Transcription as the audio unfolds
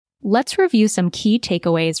Let's review some key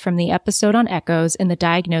takeaways from the episode on echoes in the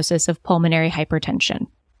diagnosis of pulmonary hypertension.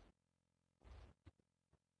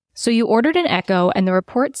 So you ordered an echo and the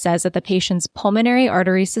report says that the patient's pulmonary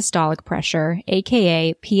artery systolic pressure,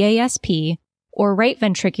 aka PASP, or right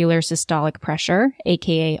ventricular systolic pressure,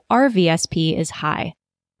 aka RVSP, is high.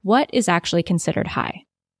 What is actually considered high?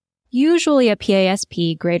 Usually a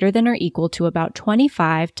PASP greater than or equal to about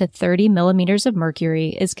 25 to 30 millimeters of mercury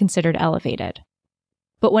is considered elevated.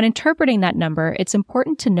 But when interpreting that number, it's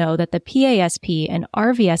important to know that the PASP and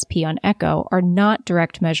RVSP on echo are not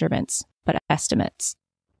direct measurements, but estimates.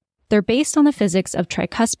 They're based on the physics of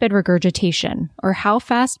tricuspid regurgitation, or how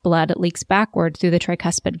fast blood leaks backward through the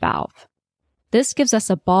tricuspid valve. This gives us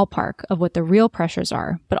a ballpark of what the real pressures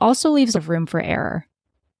are, but also leaves room for error.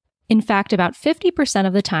 In fact, about 50%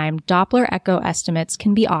 of the time, Doppler echo estimates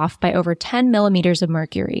can be off by over 10 millimeters of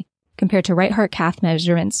mercury, compared to right heart cath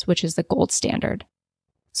measurements, which is the gold standard.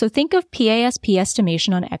 So think of PASP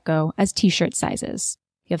estimation on echo as t-shirt sizes.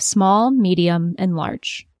 You have small, medium, and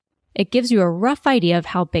large. It gives you a rough idea of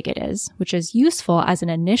how big it is, which is useful as an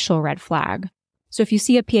initial red flag. So if you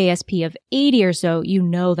see a PASP of 80 or so, you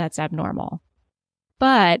know that's abnormal.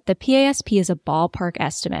 But the PASP is a ballpark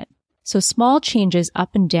estimate, so small changes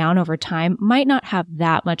up and down over time might not have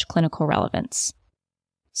that much clinical relevance.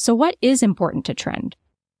 So what is important to trend?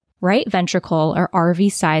 Right ventricle, or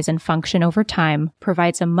RV size and function over time,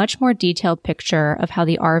 provides a much more detailed picture of how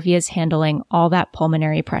the RV is handling all that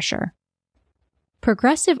pulmonary pressure.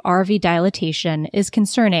 Progressive RV dilatation is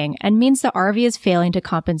concerning and means the RV is failing to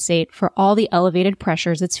compensate for all the elevated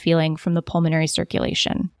pressures it's feeling from the pulmonary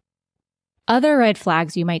circulation. Other red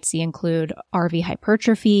flags you might see include RV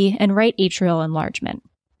hypertrophy and right atrial enlargement.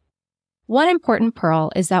 One important pearl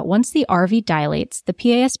is that once the RV dilates, the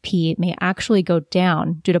PASP may actually go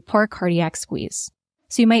down due to poor cardiac squeeze.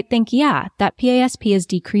 So you might think, yeah, that PASP is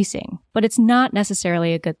decreasing, but it's not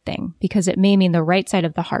necessarily a good thing because it may mean the right side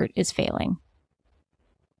of the heart is failing.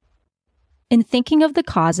 In thinking of the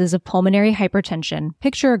causes of pulmonary hypertension,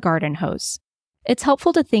 picture a garden hose. It's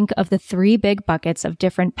helpful to think of the three big buckets of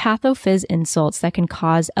different pathophys insults that can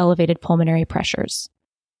cause elevated pulmonary pressures.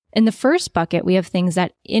 In the first bucket, we have things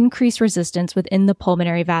that increase resistance within the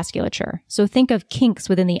pulmonary vasculature. So think of kinks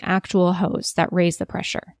within the actual hose that raise the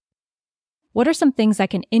pressure. What are some things that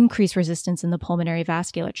can increase resistance in the pulmonary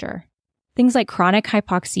vasculature? Things like chronic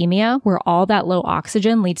hypoxemia, where all that low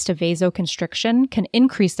oxygen leads to vasoconstriction, can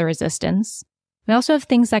increase the resistance. We also have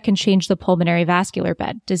things that can change the pulmonary vascular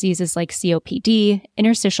bed, diseases like COPD,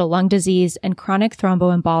 interstitial lung disease, and chronic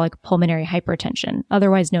thromboembolic pulmonary hypertension,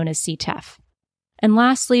 otherwise known as CTEPH. And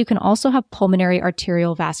lastly, you can also have pulmonary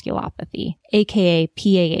arterial vasculopathy, aka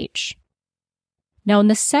PAH. Now, in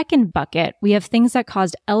the second bucket, we have things that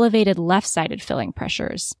caused elevated left-sided filling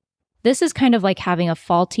pressures. This is kind of like having a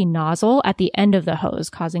faulty nozzle at the end of the hose,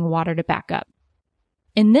 causing water to back up.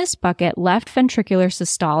 In this bucket, left ventricular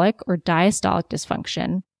systolic or diastolic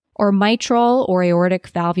dysfunction, or mitral or aortic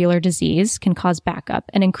valvular disease can cause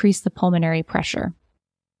backup and increase the pulmonary pressure.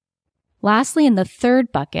 Lastly, in the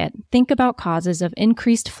third bucket, think about causes of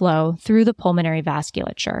increased flow through the pulmonary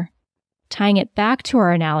vasculature. Tying it back to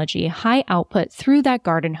our analogy, high output through that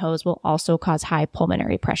garden hose will also cause high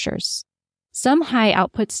pulmonary pressures. Some high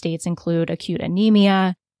output states include acute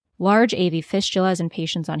anemia, large AV fistulas in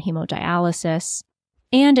patients on hemodialysis,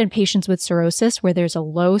 and in patients with cirrhosis where there's a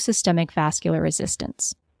low systemic vascular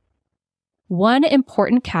resistance. One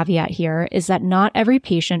important caveat here is that not every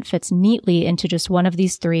patient fits neatly into just one of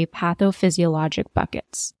these three pathophysiologic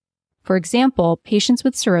buckets. For example, patients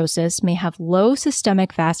with cirrhosis may have low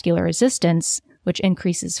systemic vascular resistance, which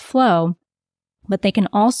increases flow, but they can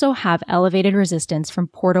also have elevated resistance from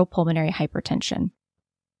portal pulmonary hypertension.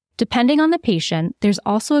 Depending on the patient, there's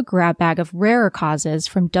also a grab bag of rarer causes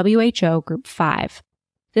from WHO Group 5.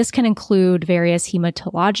 This can include various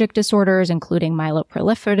hematologic disorders, including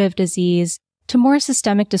myeloproliferative disease, to more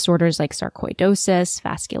systemic disorders like sarcoidosis,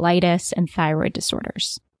 vasculitis, and thyroid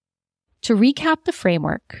disorders. To recap the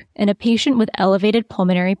framework, in a patient with elevated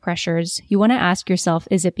pulmonary pressures, you want to ask yourself,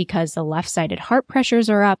 is it because the left-sided heart pressures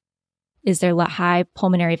are up? Is there high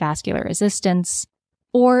pulmonary vascular resistance?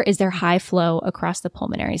 Or is there high flow across the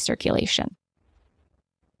pulmonary circulation?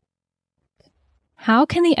 How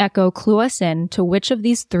can the echo clue us in to which of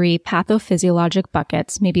these three pathophysiologic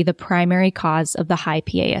buckets may be the primary cause of the high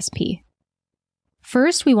PASP?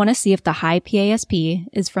 First, we want to see if the high PASP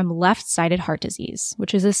is from left-sided heart disease,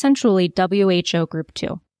 which is essentially WHO Group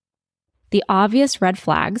 2. The obvious red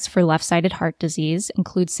flags for left-sided heart disease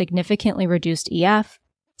include significantly reduced EF,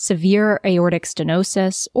 severe aortic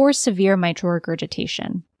stenosis, or severe mitral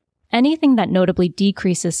regurgitation. anything that notably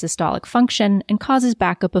decreases systolic function and causes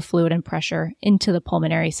backup of fluid and pressure into the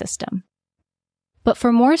pulmonary system. But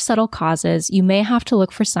for more subtle causes, you may have to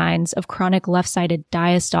look for signs of chronic left-sided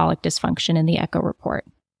diastolic dysfunction in the echo report.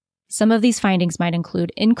 Some of these findings might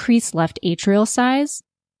include increased left atrial size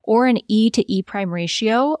or an E to E prime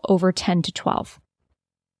ratio over 10 to 12.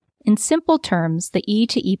 In simple terms, the E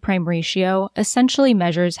to E prime ratio essentially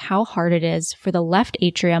measures how hard it is for the left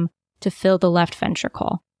atrium to fill the left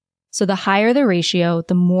ventricle. So the higher the ratio,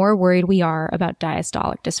 the more worried we are about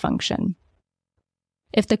diastolic dysfunction.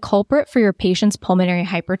 If the culprit for your patient's pulmonary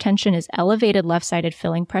hypertension is elevated left-sided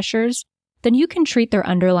filling pressures, then you can treat their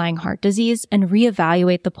underlying heart disease and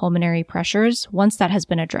reevaluate the pulmonary pressures once that has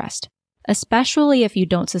been addressed, especially if you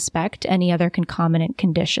don't suspect any other concomitant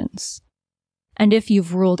conditions. And if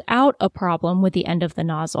you've ruled out a problem with the end of the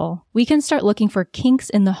nozzle, we can start looking for kinks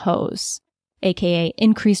in the hose, aka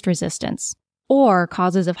increased resistance, or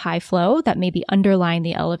causes of high flow that may be underlying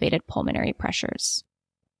the elevated pulmonary pressures.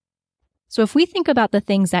 So if we think about the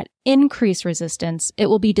things that increase resistance, it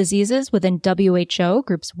will be diseases within WHO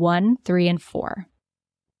groups 1, 3, and 4.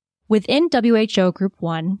 Within WHO group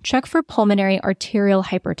 1, check for pulmonary arterial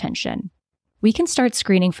hypertension. We can start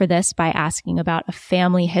screening for this by asking about a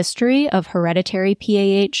family history of hereditary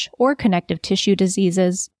PAH or connective tissue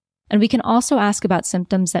diseases, and we can also ask about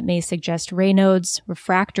symptoms that may suggest Raynaud's,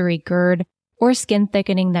 refractory GERD, or skin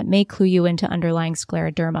thickening that may clue you into underlying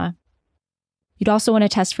scleroderma. You'd also want to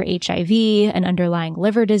test for HIV and underlying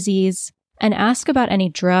liver disease, and ask about any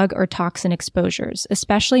drug or toxin exposures,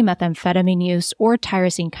 especially methamphetamine use or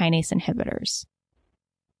tyrosine kinase inhibitors.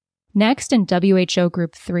 Next, in WHO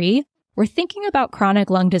Group 3, we're thinking about chronic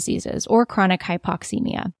lung diseases or chronic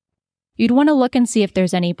hypoxemia. You'd want to look and see if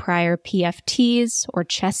there's any prior PFTs or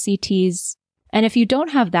chest CTs, and if you don't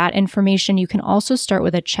have that information, you can also start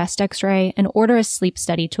with a chest X-ray and order a sleep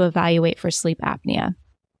study to evaluate for sleep apnea.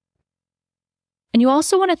 And you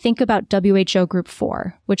also want to think about WHO Group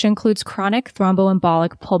 4, which includes chronic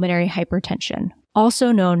thromboembolic pulmonary hypertension,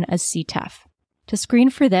 also known as CTEPH. To screen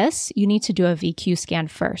for this, you need to do a VQ scan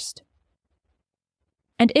first.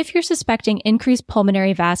 And if you're suspecting increased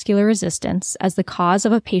pulmonary vascular resistance as the cause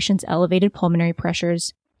of a patient's elevated pulmonary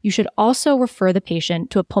pressures, you should also refer the patient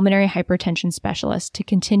to a pulmonary hypertension specialist to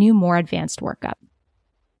continue more advanced workup.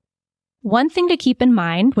 One thing to keep in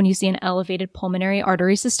mind when you see an elevated pulmonary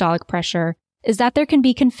artery systolic pressure is that there can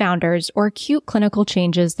be confounders or acute clinical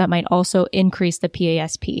changes that might also increase the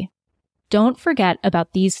PASP. Don't forget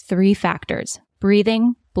about these 3 factors: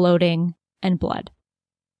 breathing, bloating, and blood.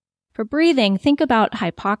 For breathing, think about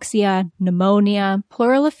hypoxia, pneumonia,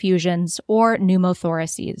 pleural effusions, or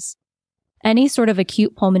pneumothoraces. Any sort of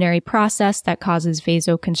acute pulmonary process that causes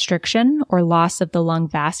vasoconstriction or loss of the lung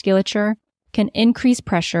vasculature can increase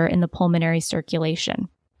pressure in the pulmonary circulation.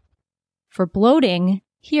 For bloating,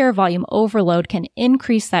 here, volume overload can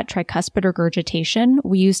increase that tricuspid regurgitation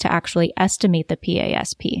we use to actually estimate the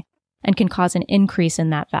PASP and can cause an increase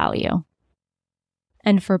in that value.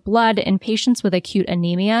 And for blood, in patients with acute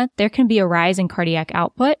anemia, there can be a rise in cardiac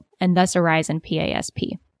output and thus a rise in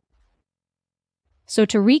PASP. So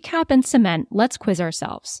to recap and cement, let's quiz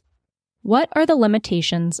ourselves. What are the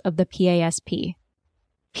limitations of the PASP?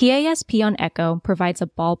 PASP on echo provides a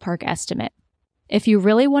ballpark estimate. If you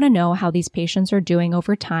really want to know how these patients are doing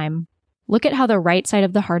over time, look at how the right side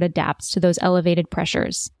of the heart adapts to those elevated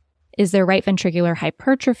pressures. Is there right ventricular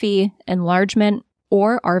hypertrophy, enlargement,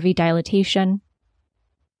 or RV dilatation?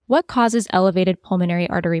 What causes elevated pulmonary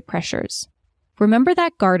artery pressures? Remember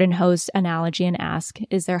that garden hose analogy and ask,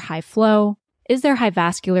 is there high flow? Is there high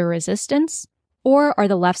vascular resistance? Or are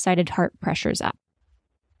the left-sided heart pressures up?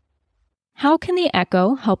 How can the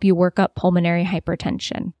echo help you work up pulmonary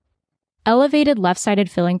hypertension? Elevated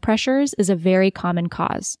left-sided filling pressures is a very common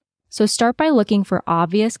cause, so start by looking for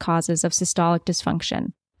obvious causes of systolic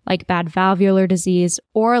dysfunction, like bad valvular disease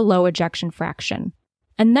or low ejection fraction,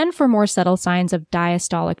 and then for more subtle signs of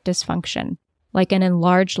diastolic dysfunction, like an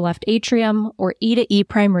enlarged left atrium or E to E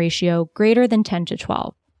prime ratio greater than 10 to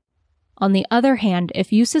 12. On the other hand,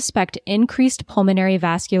 if you suspect increased pulmonary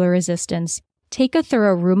vascular resistance, take a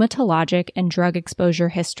thorough rheumatologic and drug exposure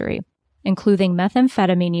history, including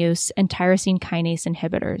methamphetamine use and tyrosine kinase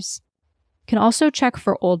inhibitors. You can also check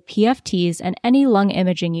for old PFTs and any lung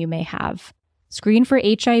imaging you may have, screen for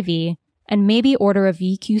HIV, and maybe order a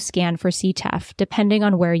VQ scan for CTEPH depending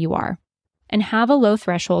on where you are, and have a low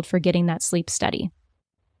threshold for getting that sleep study.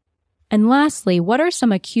 And lastly, what are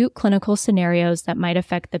some acute clinical scenarios that might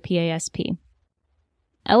affect the PASP?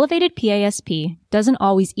 Elevated PASP doesn't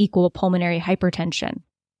always equal pulmonary hypertension.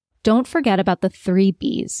 Don't forget about the 3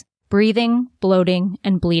 Bs: breathing, bloating,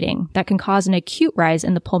 and bleeding that can cause an acute rise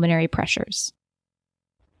in the pulmonary pressures.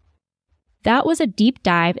 That was a deep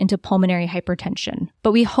dive into pulmonary hypertension,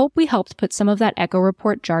 but we hope we helped put some of that Echo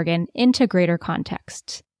Report jargon into greater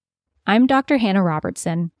context. I'm Dr. Hannah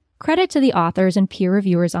Robertson. Credit to the authors and peer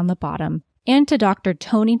reviewers on the bottom, and to Dr.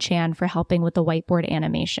 Tony Chan for helping with the whiteboard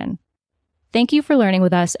animation. Thank you for learning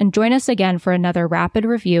with us, and join us again for another rapid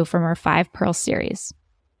review from our 5 Pearls series.